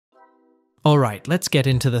Alright, let's get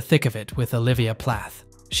into the thick of it with Olivia Plath.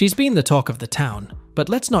 She's been the talk of the town, but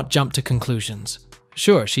let's not jump to conclusions.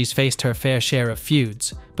 Sure, she's faced her fair share of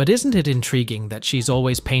feuds, but isn't it intriguing that she's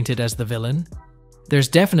always painted as the villain? There's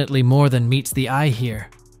definitely more than meets the eye here.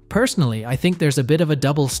 Personally, I think there's a bit of a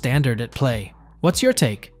double standard at play. What's your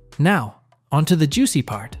take? Now, onto the juicy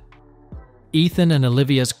part. Ethan and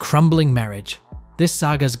Olivia's crumbling marriage. This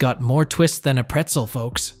saga's got more twists than a pretzel,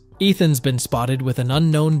 folks. Ethan's been spotted with an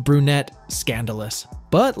unknown brunette, Scandalous.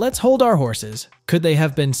 But let's hold our horses. Could they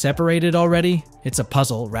have been separated already? It's a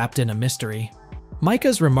puzzle wrapped in a mystery.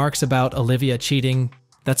 Micah's remarks about Olivia cheating,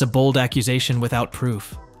 that's a bold accusation without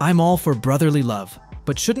proof. I'm all for brotherly love,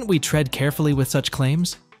 but shouldn't we tread carefully with such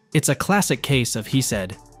claims? It's a classic case of he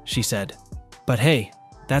said, she said. But hey,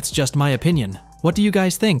 that's just my opinion. What do you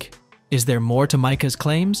guys think? Is there more to Micah's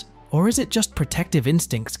claims, or is it just protective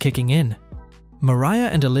instincts kicking in? Mariah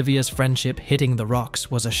and Olivia's friendship hitting the rocks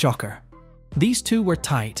was a shocker. These two were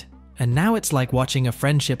tight, and now it's like watching a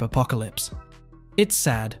friendship apocalypse. It's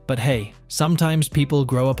sad, but hey, sometimes people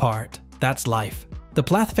grow apart. That's life. The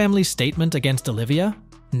Plath family's statement against Olivia?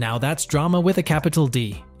 Now that's drama with a capital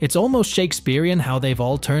D. It's almost Shakespearean how they've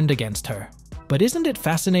all turned against her. But isn't it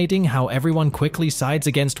fascinating how everyone quickly sides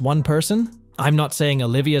against one person? I'm not saying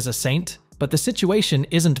Olivia's a saint, but the situation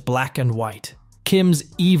isn't black and white. Kim's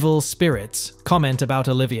evil spirits comment about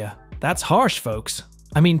Olivia. That's harsh, folks.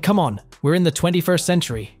 I mean, come on, we're in the 21st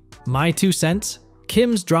century. My 2 cents?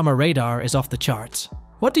 Kim's drama radar is off the charts.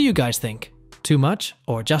 What do you guys think? Too much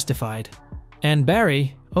or justified? And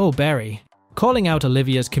Barry, oh Barry, calling out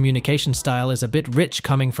Olivia's communication style is a bit rich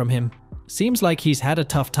coming from him. Seems like he's had a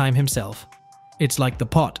tough time himself. It's like the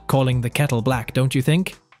pot calling the kettle black, don't you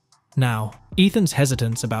think? Now, Ethan's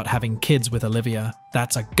hesitance about having kids with Olivia,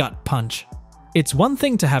 that's a gut punch. It's one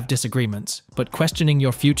thing to have disagreements, but questioning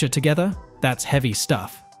your future together? That's heavy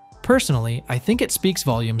stuff. Personally, I think it speaks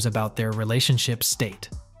volumes about their relationship state.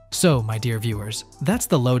 So, my dear viewers, that's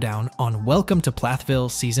the lowdown on Welcome to Plathville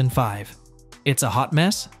Season 5. It's a hot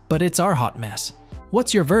mess, but it's our hot mess.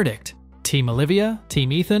 What's your verdict? Team Olivia,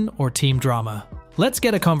 Team Ethan, or Team Drama? Let's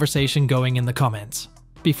get a conversation going in the comments.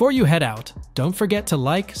 Before you head out, don't forget to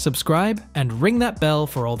like, subscribe, and ring that bell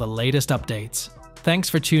for all the latest updates. Thanks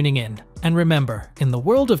for tuning in. And remember, in the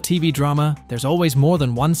world of TV drama, there's always more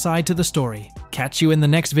than one side to the story. Catch you in the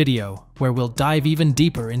next video, where we'll dive even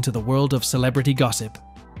deeper into the world of celebrity gossip.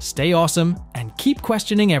 Stay awesome and keep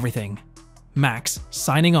questioning everything. Max,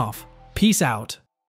 signing off. Peace out.